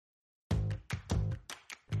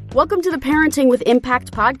Welcome to the Parenting with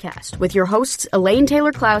Impact podcast with your hosts Elaine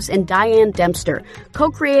Taylor-Klaus and Diane Dempster,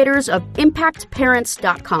 co-creators of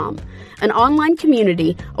ImpactParents.com, an online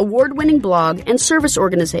community, award-winning blog, and service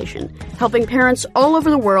organization helping parents all over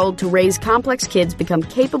the world to raise complex kids become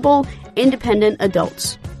capable, independent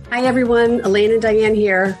adults. Hi everyone, Elaine and Diane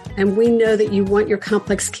here, and we know that you want your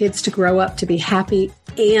complex kids to grow up to be happy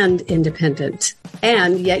and independent,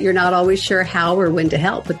 and yet you're not always sure how or when to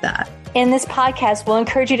help with that. In this podcast, we'll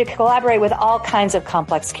encourage you to collaborate with all kinds of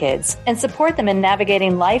complex kids and support them in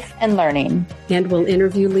navigating life and learning. And we'll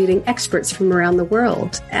interview leading experts from around the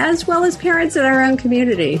world, as well as parents in our own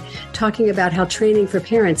community, talking about how training for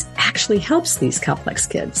parents actually helps these complex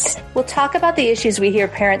kids. We'll talk about the issues we hear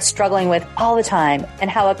parents struggling with all the time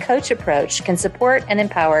and how a coach approach can support and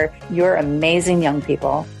empower your amazing young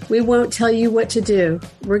people. We won't tell you what to do.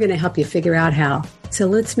 We're going to help you figure out how. So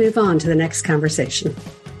let's move on to the next conversation.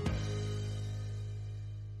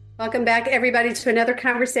 Welcome back, everybody, to another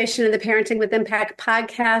conversation in the Parenting with Impact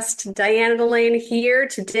podcast. Diane and Elaine here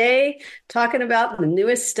today talking about the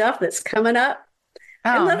newest stuff that's coming up.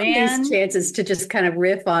 I love these chances to just kind of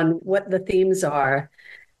riff on what the themes are.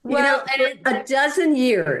 Well, for a dozen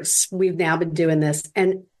years we've now been doing this,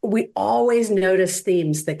 and we always notice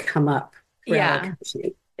themes that come up. Yeah.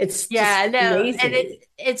 It's amazing. And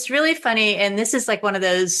it's really funny. And this is like one of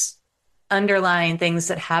those underlying things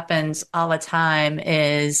that happens all the time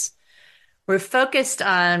is we're focused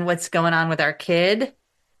on what's going on with our kid,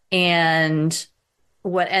 and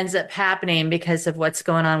what ends up happening because of what's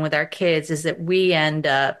going on with our kids is that we end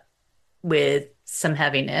up with some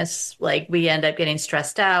heaviness. Like we end up getting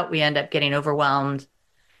stressed out. We end up getting overwhelmed.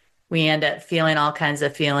 We end up feeling all kinds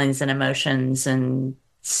of feelings and emotions and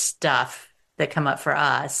stuff that come up for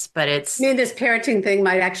us. But it's... I mean, this parenting thing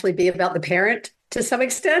might actually be about the parent to some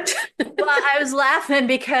extent. Well, I was laughing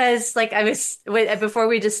because before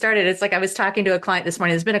we just started, it's like I was talking to a client this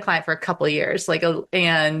morning. There's been a client for a couple of years,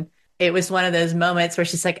 and it was one of those moments where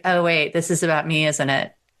she's like, oh, wait, this is about me, isn't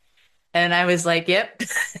it? And I was like, yep,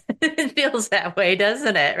 it feels that way,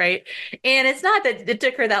 doesn't it? Right. And it's not that it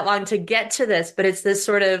took her that long to get to this, but it's this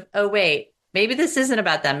sort of, oh, wait, maybe this isn't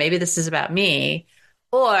about them. Maybe this is about me.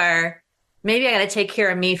 Or maybe I got to take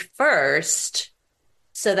care of me first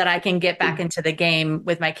so that I can get back into the game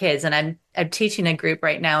with my kids. And I'm teaching a group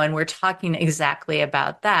right now, and we're talking exactly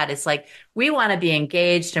about that. It's like, we want to be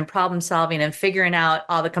engaged in problem solving and figuring out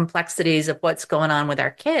all the complexities of what's going on with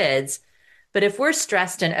our kids. But if we're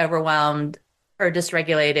stressed and overwhelmed or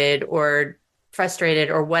dysregulated or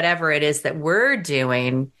frustrated or whatever it is that we're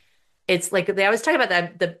doing, it's like they always talk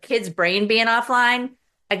about the kid's brain being offline.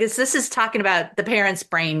 I guess this is talking about the parent's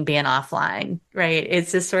brain being offline, right?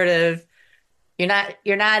 It's this sort of, you're not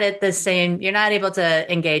able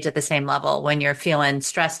to engage at the same level when you're feeling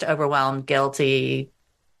stressed, overwhelmed, guilty,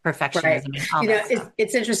 perfectionism. Right. And all that stuff.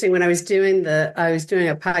 It's interesting. When I was doing a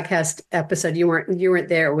podcast episode, you weren't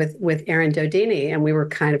there with Aaron Dodini, and we were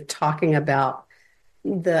kind of talking about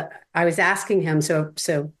I was asking him, so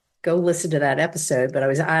go listen to that episode, but I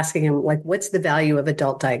was asking him, like, what's the value of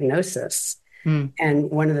adult diagnosis? And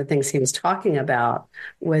one of the things he was talking about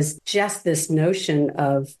was just this notion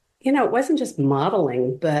of, it wasn't just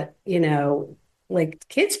modeling, but, like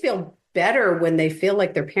kids feel better when they feel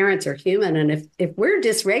like their parents are human. And if we're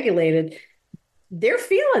dysregulated, they're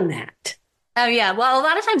feeling that. Oh, yeah. Well, a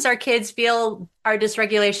lot of times our kids feel our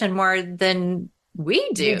dysregulation more than we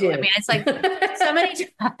do. I mean, it's like so many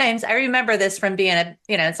times I remember this from being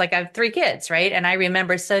it's like I have 3 kids, right? And I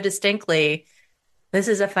remember so distinctly, this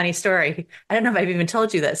is a funny story. I don't know if I've even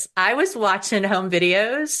told you this. I was watching home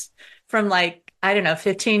videos from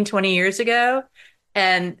 15, 20 years ago,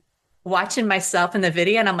 and watching myself in the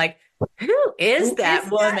video. And I'm like, who is that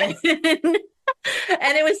woman?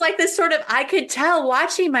 And it was like this sort of, I could tell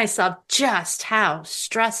watching myself just how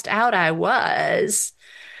stressed out I was.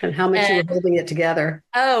 And how much you were holding it together.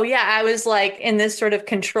 Oh, yeah. I was like in this sort of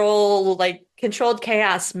controlled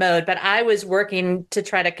chaos mode, but I was working to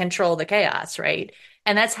try to control the chaos, right?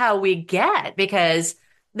 And that's how we get, because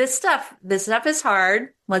this stuff is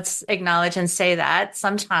hard. Let's acknowledge and say that.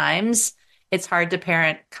 Sometimes it's hard to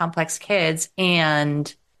parent complex kids.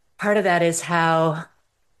 And part of that is how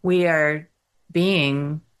we are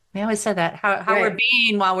being. We always said that, how right. we're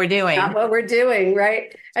being while we're doing. Not what we're doing,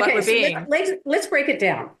 right? Okay, so let's break it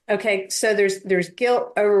down. Okay, so there's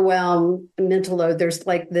guilt, overwhelm, mental load. There's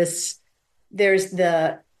the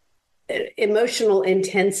emotional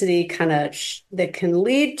intensity kind of that can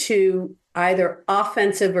lead to either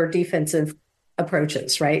offensive or defensive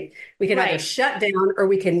approaches, right? We can either shut down or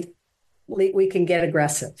we can get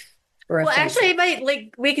aggressive. or Well, offensive. actually, it might,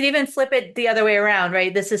 like, we could even flip it the other way around,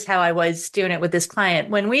 right? This is how I was doing it with this client.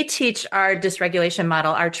 When we teach our dysregulation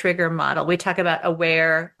model, our trigger model, we talk about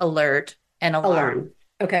aware, alert, and alarm. Alarm.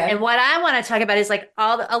 Okay. And what I want to talk about is like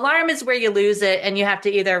all the alarm is where you lose it and you have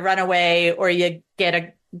to either run away or you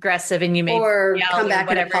get aggressive and you may or yell come or back and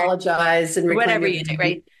whatever, apologize and reclaim whatever your you do,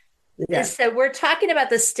 right? Yeah. So we're talking about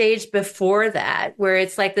the stage before that, where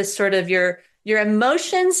it's like this sort of your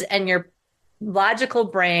emotions and your logical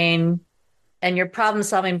brain and your problem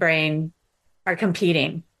solving brain are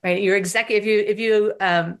competing, right? Your executive, your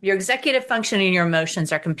executive function and your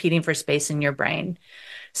emotions are competing for space in your brain.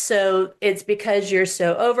 So it's because you're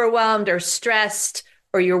so overwhelmed or stressed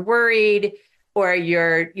or you're worried or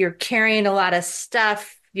you're carrying a lot of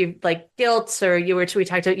stuff. You like guilt, or you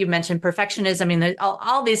mentioned perfectionism. I mean,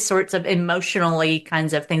 all these sorts of emotionally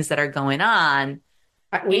kinds of things that are going on.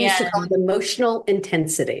 We used to call it emotional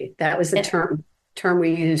intensity. That was the term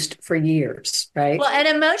we used for years, right? Well, and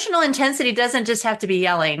emotional intensity doesn't just have to be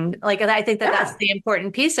yelling. Like, I think that's the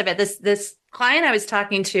important piece of it. This client I was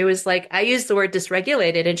talking to is like, I used the word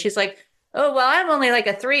dysregulated, and she's like, oh, well, I'm only like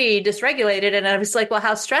a 3 dysregulated. And I was like, well,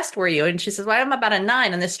 how stressed were you? And she says, well, I'm about a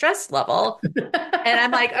 9 on the stress level. And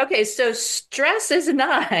I'm like, okay, so stress is a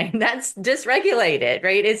 9. That's dysregulated,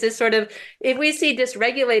 right? It's this sort of, if we see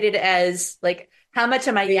dysregulated as like, how much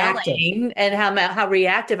am I yelling and how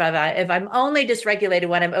reactive am I? If I'm only dysregulated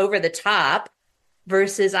when I'm over the top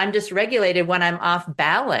versus I'm dysregulated when I'm off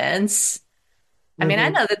balance. I mean, I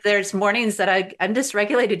know that there's mornings that I'm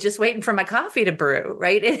dysregulated just waiting for my coffee to brew,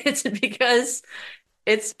 right? It's because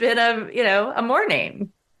it's been a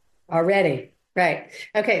morning already. Right.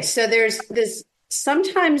 Okay. So there's this,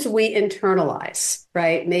 sometimes we internalize,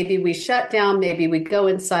 right? Maybe we shut down, maybe we go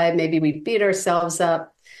inside, maybe we beat ourselves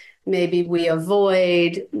up, maybe we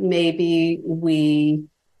avoid, maybe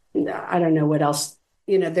I don't know what else.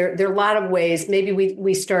 There are a lot of ways. Maybe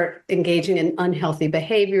we start engaging in unhealthy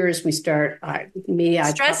behaviors. We start,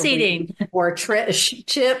 stress eating more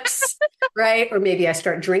chips, right? Or maybe I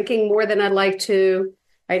start drinking more than I'd like to,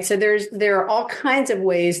 right? So there are all kinds of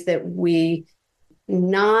ways that we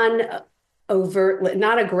not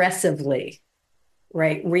aggressively,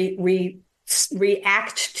 right?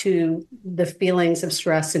 React to the feelings of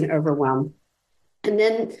stress and overwhelm. And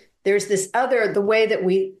then there's the way that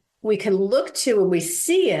we can look to and we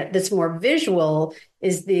see it that's more visual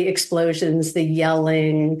is the explosions, the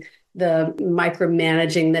yelling, the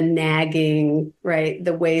micromanaging, the nagging, right?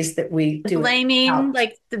 The ways that we do blaming,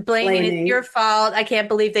 like the blaming is your fault. I can't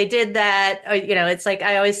believe they did that. Or, it's like,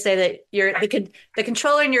 I always say that the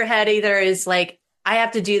controller in your head either is like, I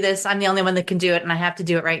have to do this. I'm the only one that can do it and I have to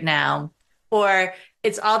do it right now. Or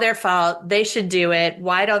it's all their fault. They should do it.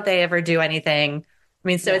 Why don't they ever do anything? I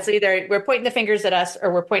mean, so it's either we're pointing the fingers at us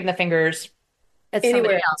or we're pointing the fingers at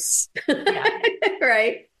somebody else. Yeah.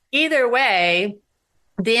 Right. Either way,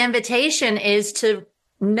 the invitation is to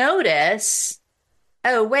notice,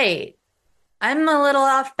 oh, wait, I'm a little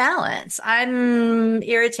off balance. I'm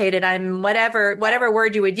irritated. I'm whatever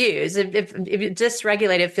word you would use. If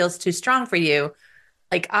dysregulated feels too strong for you,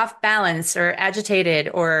 like off balance or agitated,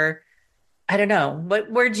 or I don't know,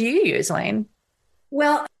 what word do you use, Lane?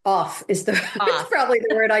 Well, off is probably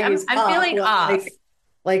the word I use. I'm feeling off.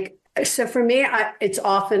 So for me, it's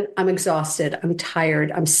often I'm exhausted, I'm tired,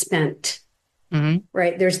 I'm spent. Mm-hmm.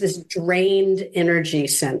 Right? There's this drained energy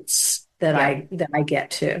sense that I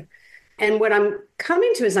get to. And what I'm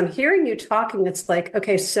coming to is I'm hearing you talking. It's like,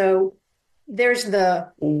 okay, so there's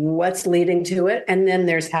the what's leading to it, and then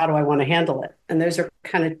there's how do I want to handle it? And those are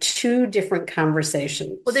kind of two different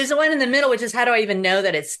conversations. Well, there's the one in the middle, which is how do I even know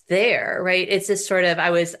that it's there, right? It's this sort of,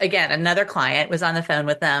 another client was on the phone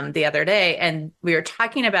with them the other day, and we were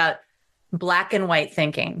talking about black and white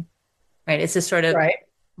thinking, right? It's this sort of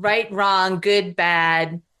right, wrong, good,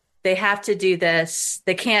 bad. They have to do this.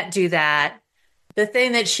 They can't do that. The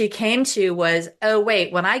thing that she came to was, oh,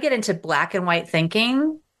 wait, when I get into black and white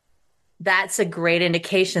thinking, that's a great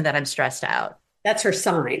indication that I'm stressed out. That's her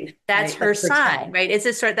sign. That's her sign, right?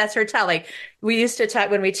 It's that's her tell. Like we used to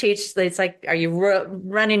talk when we teach, it's like, are you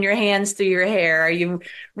running your hands through your hair? Are you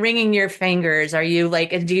wringing your fingers? Are you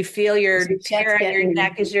like, do you feel your hair on your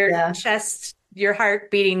neck? Is your chest, your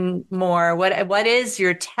heart beating more? What is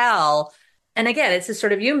your tell? And again, it's this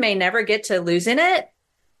sort of, you may never get to losing it,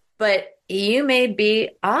 but you may be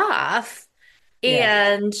off.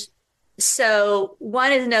 Yeah. And so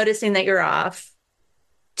one is noticing that you're off.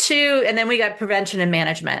 2, and then we got prevention and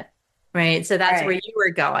management, right? So that's where you were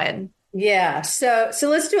going. Yeah. So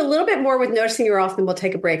let's do a little bit more with noticing you're off, then we'll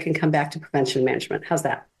take a break and come back to prevention and management. How's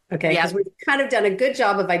that? Okay. Because we've kind of done a good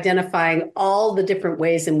job of identifying all the different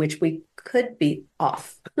ways in which we could be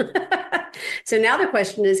off. So now the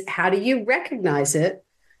question is, how do you recognize it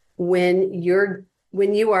when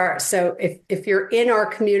you are, so if you're in our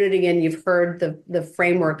community and you've heard the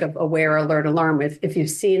framework of aware, alert, alarm, if you've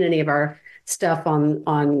seen any of our stuff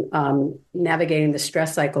on navigating the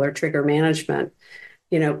stress cycle or trigger management,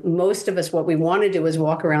 most of us, what we want to do is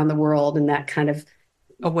walk around the world in that kind of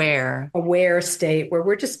aware state where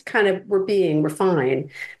we're just we're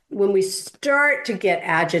fine. When we start to get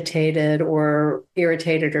agitated or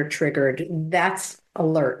irritated or triggered, that's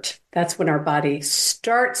alert. That's when our body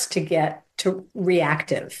starts to get to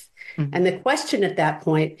reactive. Mm-hmm. And the question at that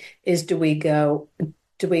point is, do we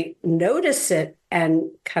notice it and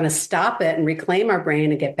kind of stop it and reclaim our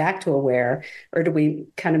brain and get back to aware? Or do we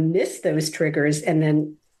kind of miss those triggers and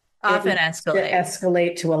then often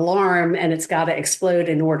escalate to alarm, and it's got to explode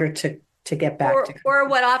in order to get back or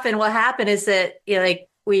what often will happen is that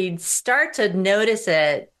we start to notice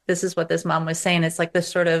it. This is what this mom was saying. It's like this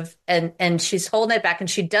sort of, and she's holding it back and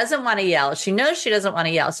she doesn't want to yell. She knows she doesn't want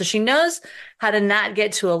to yell. So she knows how to not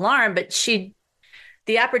get to alarm, but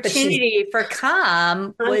the opportunity for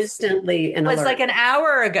calm was like an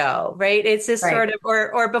hour ago, right? It's this sort of,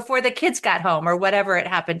 or before the kids got home or whatever it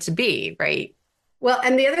happened to be, right? Well,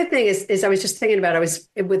 and the other thing is I was just thinking about, I was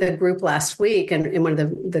with a group last week and in one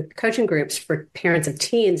of the coaching groups for parents of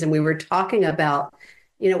teens, and we were talking about,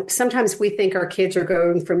 sometimes we think our kids are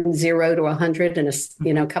going from 0 to 100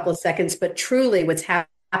 in a couple of seconds, but truly what's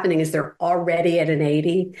happening is they're already at an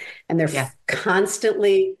 80 and they're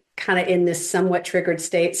constantly kind of in this somewhat triggered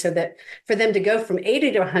state, so that for them to go from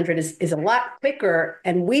 80 to 100 is a lot quicker.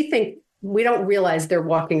 And we don't realize they're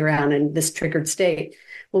walking around in this triggered state.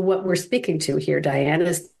 Well, what we're speaking to here, Diane,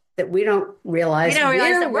 is that we don't realize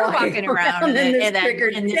that we're walking around in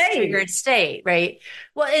this triggered state, right?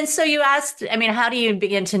 Well, and so you asked, how do you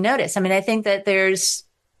begin to notice? I think that there's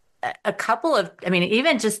a couple of,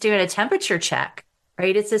 even just doing a temperature check,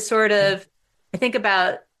 right? It's this sort of, I think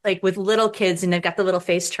about like with little kids, and they've got the little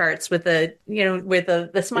face charts with the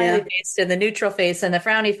smiley face and the neutral face and the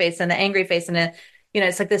frowny face and the angry face. And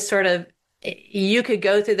it's like this sort of, you could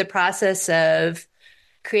go through the process of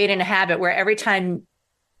creating a habit where every time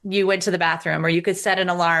you went to the bathroom, or you could set an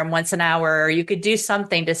alarm once an hour, or you could do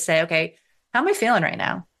something to say, okay, how am I feeling right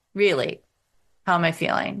now? Really? How am I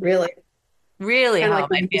feeling? Really? How am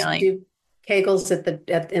I feeling? Do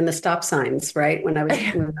Kegels in the stop signs, right? When I was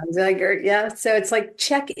younger. Yeah. So it's like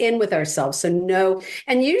check in with ourselves. So no,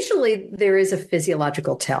 and usually there is a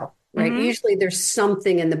physiological tell, right? Mm-hmm. Usually there's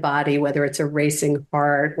something in the body, whether it's a racing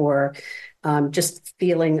heart or just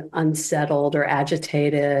feeling unsettled or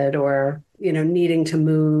agitated or, needing to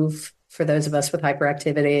move for those of us with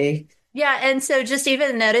hyperactivity. Yeah. And so just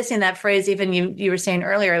even noticing that phrase, even you were saying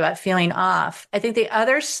earlier about feeling off, I think the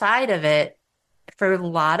other side of it for a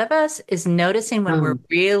lot of us is noticing when we're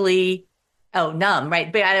really, numb,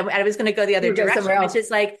 right? But I was going to go the other direction, which is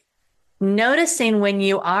like noticing when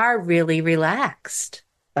you are really relaxed.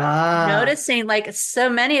 Noticing, like, so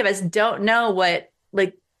many of us don't know what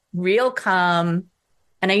like real calm,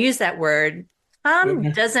 and I use that word,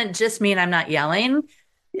 calm doesn't just mean I'm not yelling.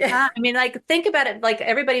 Yeah. Like, think about it, like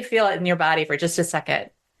everybody feel it in your body for just a second.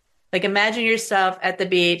 Like, imagine yourself at the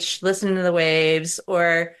beach, listening to the waves,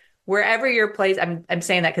 or wherever your place. I'm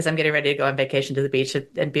saying that because I'm getting ready to go on vacation to the beach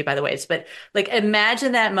and be by the waves. But like,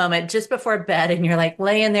 imagine that moment just before bed, and you're like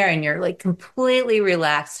laying there and you're like completely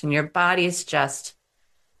relaxed and your body's just,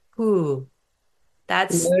 ooh.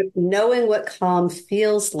 That's knowing what calm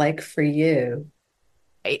feels like for you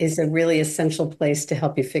is a really essential place to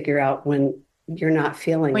help you figure out when you're not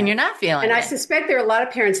feeling You're not feeling And I suspect there are a lot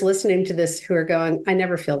of parents listening to this who are going, I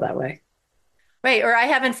never feel that way. Right. Or I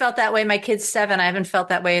haven't felt that way. My kid's 7. I haven't felt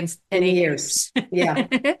that way in years. Yeah.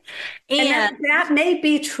 and that may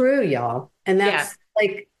be true, y'all. And that's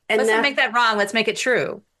let's not make that wrong. Let's make it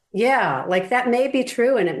true. Yeah. Like that may be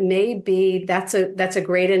true. And it may be, that's a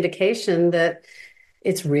great indication that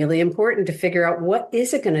it's really important to figure out what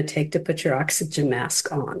is it going to take to put your oxygen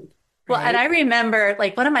mask on. Right? Well, and I remember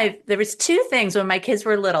like there was 2 things when my kids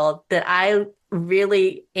were little that I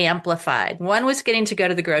really amplified. One was getting to go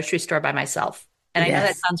to the grocery store by myself. And I know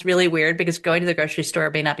that sounds really weird because going to the grocery store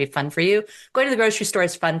may not be fun for you. Going to the grocery store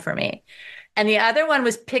is fun for me. And the other one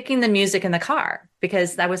was picking the music in the car,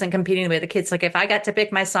 because I wasn't competing with the kids. Like if I got to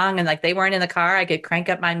pick my song and like they weren't in the car, I could crank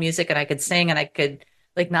up my music and I could sing and I could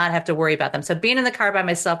like not have to worry about them. So being in the car by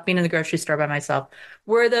myself, being in the grocery store by myself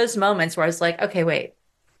were those moments where I was like, okay, wait,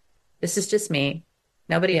 this is just me,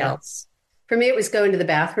 nobody else. For me, it was going to the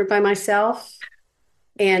bathroom by myself,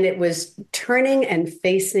 and it was turning and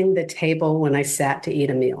facing the table when I sat to eat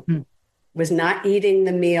a meal. was not eating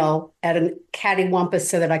the meal at a cattywampus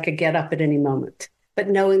so that I could get up at any moment, but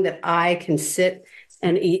knowing that I can sit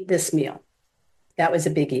and eat this meal. That was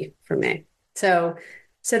a biggie for me. So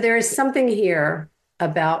there is something here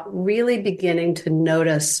about really beginning to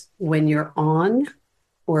notice when you're on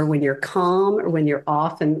or when you're calm or when you're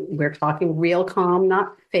off. And we're talking real calm,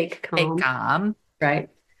 not fake calm. Fake calm. Right.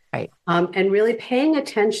 Right. And really paying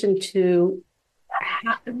attention to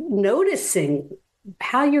noticing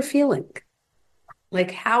how you're feeling.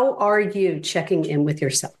 Like, how are you checking in with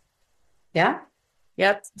yourself? Yeah.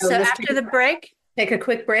 Yep. So after the break, take a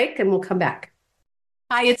quick break and we'll come back.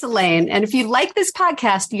 Hi, it's Elaine. And if you like this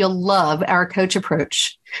podcast, you'll love our coach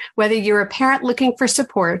approach. Whether you're a parent looking for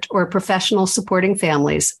support or a professional supporting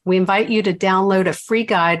families, we invite you to download a free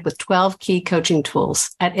guide with 12 key coaching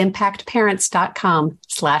tools at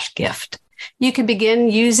impactparents.com/gift. You can begin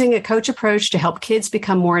using a coach approach to help kids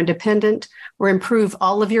become more independent or improve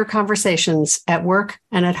all of your conversations at work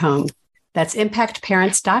and at home. That's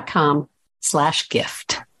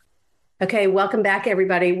impactparents.com/gift. Okay, welcome back,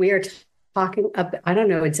 everybody. We are talking about, I don't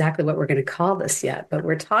know exactly what we're going to call this yet, but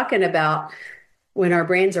we're talking about when our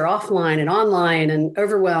brains are offline and online and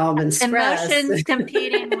overwhelmed and stressed. Emotions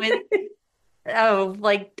competing with,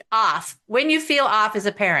 off. When you feel off as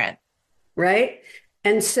a parent. Right.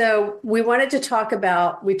 And so we talked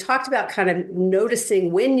about kind of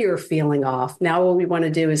noticing when you're feeling off. Now what we want to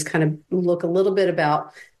do is kind of look a little bit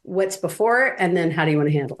about what's before and then how do you want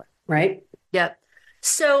to handle it, right? Yep.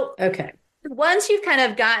 So, okay. Once you've kind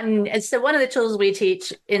of gotten, so one of the tools we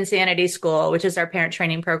teach in Sanity School, which is our parent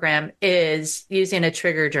training program, is using a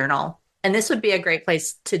trigger journal. And this would be a great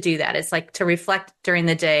place to do that. It's like to reflect during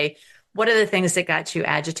the day. What are the things that got you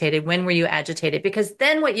agitated? When were you agitated? Because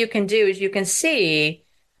then what you can do is you can see,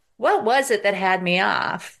 what was it that had me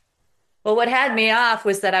off? Well, what had me off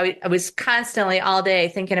was that I was constantly all day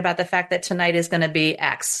thinking about the fact that tonight is going to be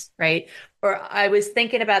X, right? Or I was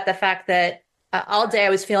thinking about the fact that all day I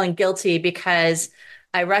was feeling guilty because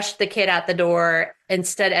I rushed the kid out the door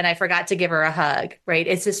instead and I forgot to give her a hug, right?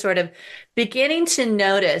 It's just sort of beginning to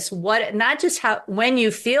notice not just when you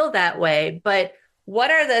feel that way, but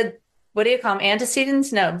what are what do you call them?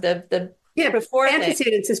 Antecedents? No, the before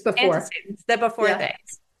antecedents things. Is before. Antecedents, the before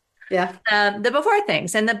things. Yeah. The before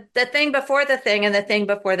things and the thing before the thing and the thing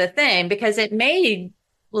before the thing, because it may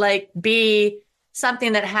be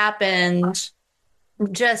something that happened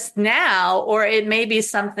just now, or it may be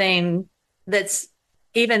something that's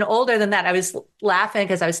even older than that. I was laughing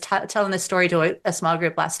because I was telling this story to a small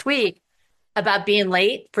group last week about being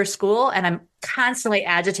late for school. And I'm constantly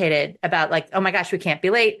agitated about oh my gosh, we can't be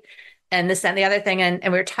late. And this and the other thing. And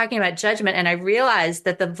we were talking about judgment. And I realized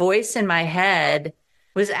that the voice in my head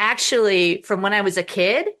was actually from when I was a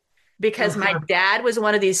kid, because my dad was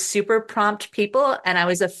one of these super prompt people. And I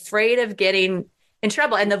was afraid of getting in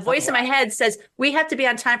trouble. And the voice in my head says, we have to be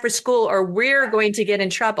on time for school or we're going to get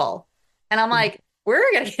in trouble. And I'm like, we're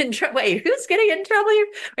going to get in trouble. Wait, who's getting in trouble here?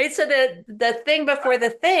 Right. So the thing before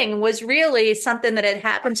the thing was really something that had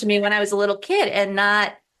happened to me when I was a little kid and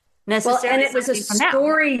not necessarily. Well, and it was a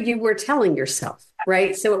story you were telling yourself,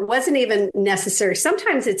 right? So it wasn't even necessary.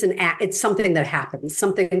 Sometimes it's something that happens,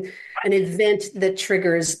 an event that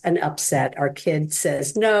triggers an upset. Our kid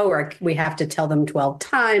says no, or we have to tell them 12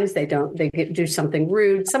 times. They do something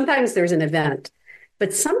rude. Sometimes there's an event,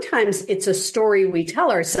 but sometimes it's a story we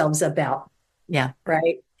tell ourselves about. Yeah.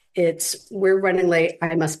 Right. We're running late.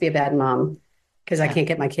 I must be a bad mom because I can't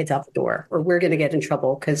get my kids out the door, or we're going to get in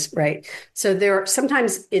trouble because, right. So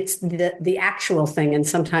sometimes it's the actual thing. And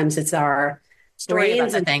sometimes it's our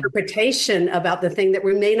brain's interpretation about the thing that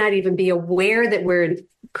we may not even be aware that we're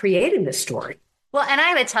creating the story. Well, and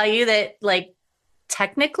I would tell you that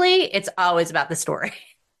technically it's always about the story.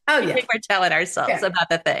 Oh yeah. We're telling ourselves about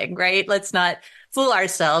the thing, right? Let's not fool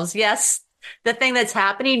ourselves. Yes. The thing that's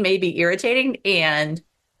happening may be irritating, and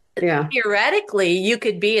theoretically you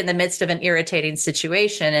could be in the midst of an irritating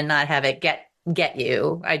situation and not have it get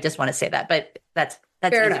you. I just want to say that, but that's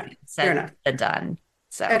fair enough. Said and done.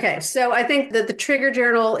 So so I think that the trigger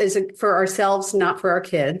journal is for ourselves, not for our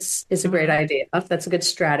kids, is a great idea. That's a good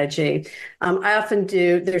strategy. I often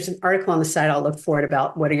do. There's an article on the site. I'll look for it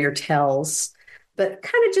about what are your tells, but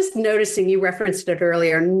kind of just noticing. You referenced it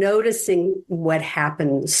earlier. Noticing what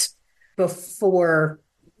happens before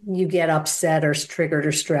you get upset or triggered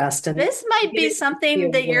or stressed. And this might be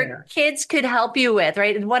something that your kids could help you with,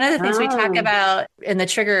 right? One of the things we talk about in the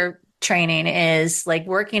trigger training is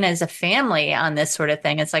working as a family on this sort of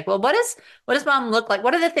thing. It's well, what does mom look like?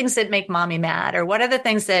 What are the things that make mommy mad? Or what are the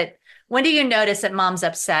things when do you notice that mom's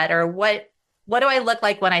upset? Or what do I look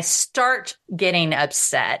like when I start getting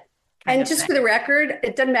upset? And just for the record,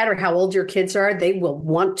 it doesn't matter how old your kids are, they will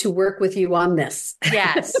want to work with you on this.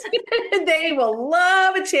 Yes. They will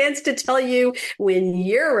love a chance to tell you when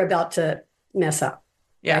you're about to mess up.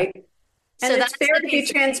 Yeah. Right. And So it's fair to be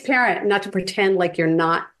transparent, not to pretend like you're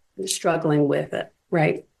not struggling with it.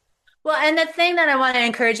 Right. Well, and the thing that I want to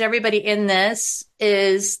encourage everybody in this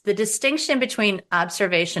is the distinction between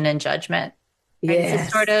observation and judgment. Right? Yes.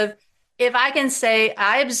 It's sort of, if I can say,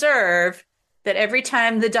 I observe that every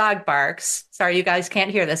time the dog barks, sorry, you guys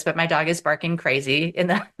can't hear this, but my dog is barking crazy in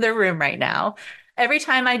the room right now. Every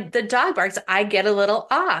time the dog barks, I get a little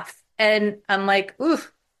off. And I'm like, ooh,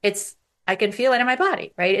 I can feel it in my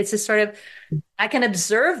body, right? It's just sort of, I can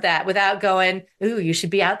observe that without going, ooh, you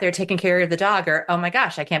should be out there taking care of the dog, or, oh my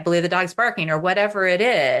gosh, I can't believe the dog's barking, or whatever it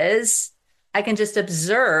is. I can just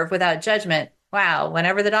observe without judgment. Wow,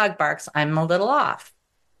 whenever the dog barks, I'm a little off.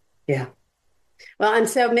 Yeah. Well, and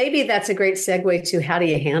so maybe that's a great segue to how do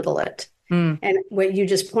you handle it? And what you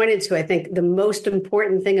just pointed to, I think the most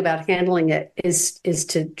important thing about handling it is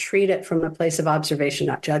to treat it from a place of observation,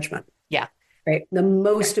 not judgment. Yeah. Right. The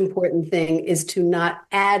most important thing is to not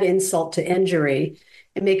add insult to injury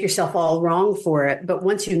and make yourself all wrong for it. But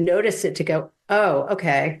once you notice it, to go, oh,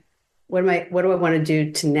 okay, what do I want to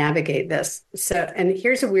do to navigate this? So, and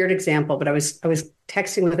here's a weird example, but I was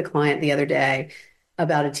texting with a client the other day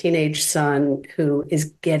about a teenage son who is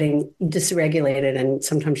getting dysregulated, and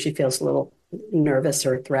sometimes she feels a little nervous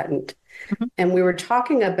or threatened. Mm-hmm. And we were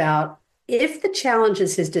talking about, if the challenge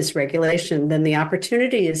is his dysregulation, then the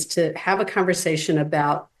opportunity is to have a conversation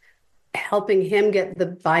about helping him get the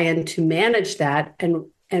buy-in to manage that, and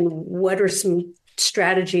what are some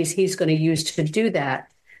strategies he's going to use to do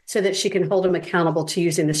that, so that she can hold him accountable to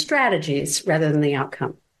using the strategies rather than the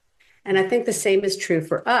outcome. And I think the same is true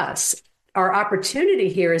for us. Our opportunity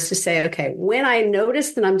here is to say, okay, when I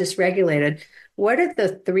notice that I'm dysregulated, what are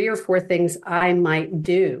the 3 or 4 things I might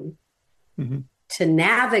do to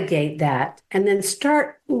navigate that? And then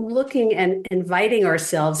start looking and inviting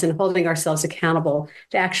ourselves and holding ourselves accountable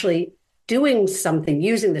to actually doing something,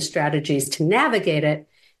 using the strategies to navigate it,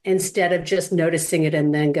 instead of just noticing it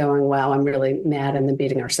and then going, wow, I'm really mad, and then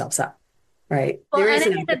beating ourselves up. Right. Well, there is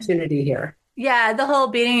an opportunity here. Yeah. The whole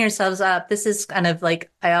beating yourselves up. This is kind of like,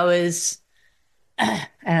 I always, I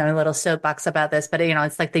have a little soapbox about this, but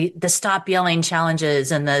it's like the stop yelling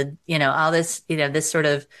challenges and all this, this sort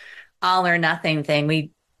of all or nothing thing.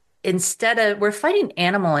 We're fighting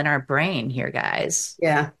animal in our brain here, guys.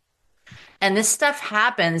 Yeah. And this stuff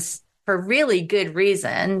happens for really good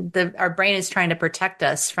reason. Our brain is trying to protect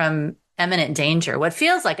us from imminent danger, what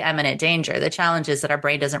feels like imminent danger. The challenge is that our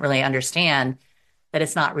brain doesn't really understand that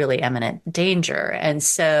it's not really imminent danger. And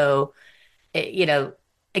so,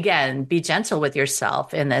 again, be gentle with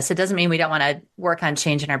yourself in this. It doesn't mean we don't want to work on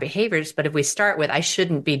changing our behaviors, but if we start with, I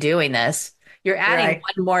shouldn't be doing this, you're adding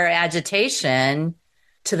one more agitation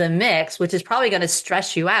to the mix, which is probably going to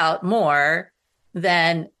stress you out more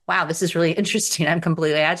than, wow, this is really interesting. I'm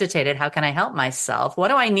completely agitated. How can I help myself? What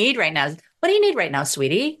do I need right now? What do you need right now,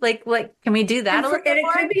 sweetie? Like, can we do that? And it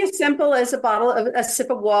could be as simple as a sip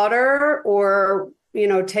of water, or,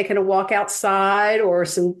 taking a walk outside, or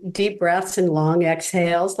some deep breaths and long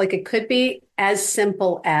exhales. Like, it could be as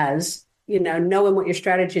simple as, knowing what your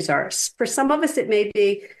strategies are. For some of us, it may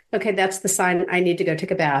be, okay, that's the sign I need to go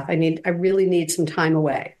take a bath. I really need some time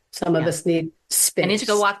away. Some of us need space. I need to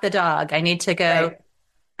go walk the dog. I need to go. Right.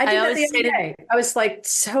 I did that the other day. I was like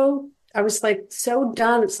so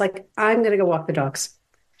done. It's like, I'm going to go walk the dogs,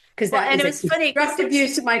 because that is constructive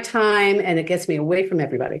use of my time, and it gets me away from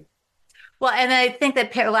everybody. Well, and I think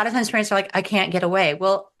that a lot of times parents are like, I can't get away.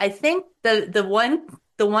 Well, I think the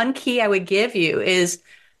one key I would give you is,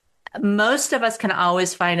 most of us can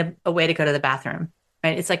always find a way to go to the bathroom,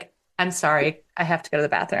 right? It's like, I'm sorry, I have to go to the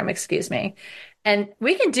bathroom. Excuse me. And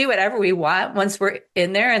we can do whatever we want once we're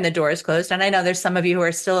in there and the door is closed. And I know there's some of you who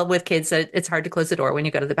are still with kids that it's hard to close the door when you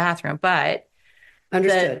go to the bathroom, but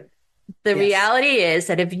understood. The reality is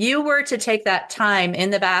that if you were to take that time in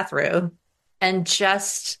the bathroom and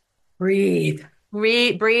just breathe,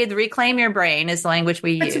 reclaim your brain is the language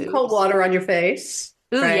we use. Put some cold water on your face.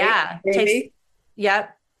 Ooh, right? Yeah. Maybe.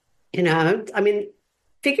 Yep.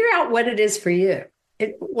 Figure out what it is for you.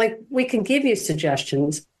 We can give you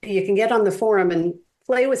suggestions. You can get on the forum and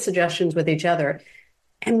play with suggestions with each other.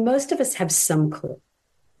 And most of us have some clue.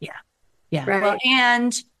 Yeah. Yeah. Right? Well,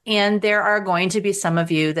 and there are going to be some of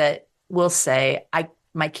you that will say,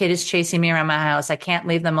 my kid is chasing me around my house. I can't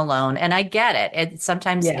leave them alone. And I get it.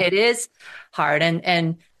 Sometimes it is hard.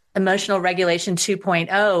 And emotional regulation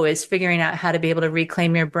 2.0 is figuring out how to be able to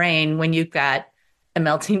reclaim your brain when you've got a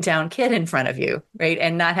melting down kid in front of you, right?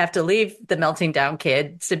 And not have to leave the melting down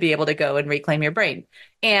kid to be able to go and reclaim your brain.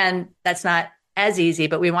 And that's not as easy,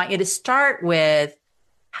 but we want you to start with,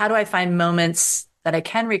 how do I find moments that I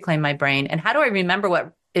can reclaim my brain? And how do I remember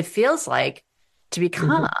what it feels like to be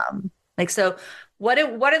calm? Like, so what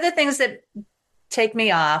are the things that take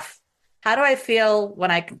me off? How do I feel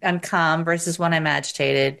when I'm calm versus when I'm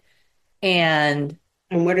agitated? And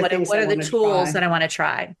what are the tools that I want to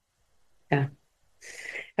try? Yeah.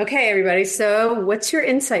 Okay, everybody. So what's your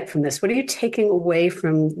insight from this? What are you taking away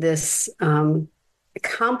from this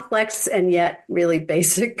complex and yet really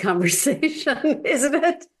basic conversation, isn't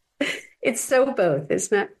it? It's so both,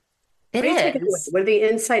 isn't it? It is. What are the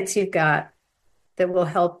insights you've got that will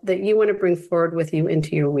help, that you want to bring forward with you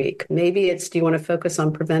into your week? Maybe it's, do you want to focus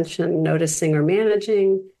on prevention, noticing, or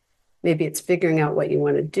managing? Maybe it's figuring out what you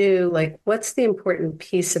want to do. Like, what's the important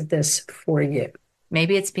piece of this for you?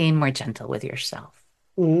 Maybe it's being more gentle with yourself.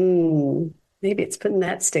 Maybe it's putting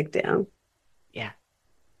that stick down. Yeah.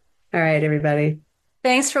 All right, everybody.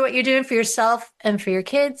 Thanks for what you're doing for yourself and for your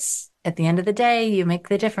kids. At the end of the day, you make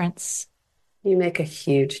the difference. You make a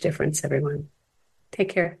huge difference, everyone. Take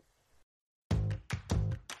care.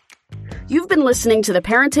 You've been listening to the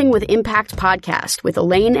Parenting with Impact podcast with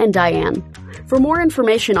Elaine and Diane. For more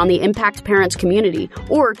information on the Impact Parents community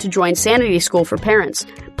or to join Sanity School for Parents,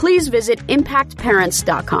 please visit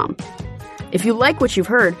impactparents.com. If you like what you've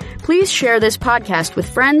heard, please share this podcast with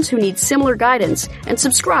friends who need similar guidance and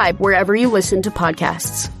subscribe wherever you listen to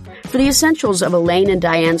podcasts. For the essentials of Elaine and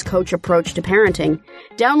Diane's coach approach to parenting,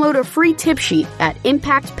 download a free tip sheet at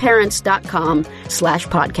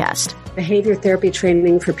impactparents.com/podcast. Behavior therapy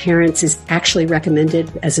training for parents is actually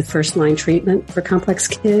recommended as a first-line treatment for complex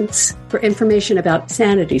kids. For information about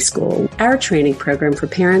Sanity School, our training program for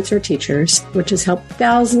parents or teachers, which has helped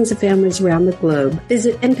thousands of families around the globe,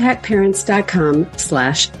 visit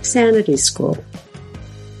impactparents.com/Sanity School.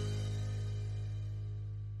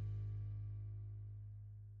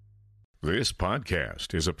 This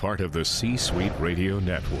podcast is a part of the C-Suite Radio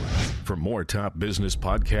Network. For more top business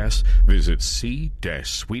podcasts, visit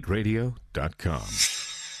c-suiteradio.com.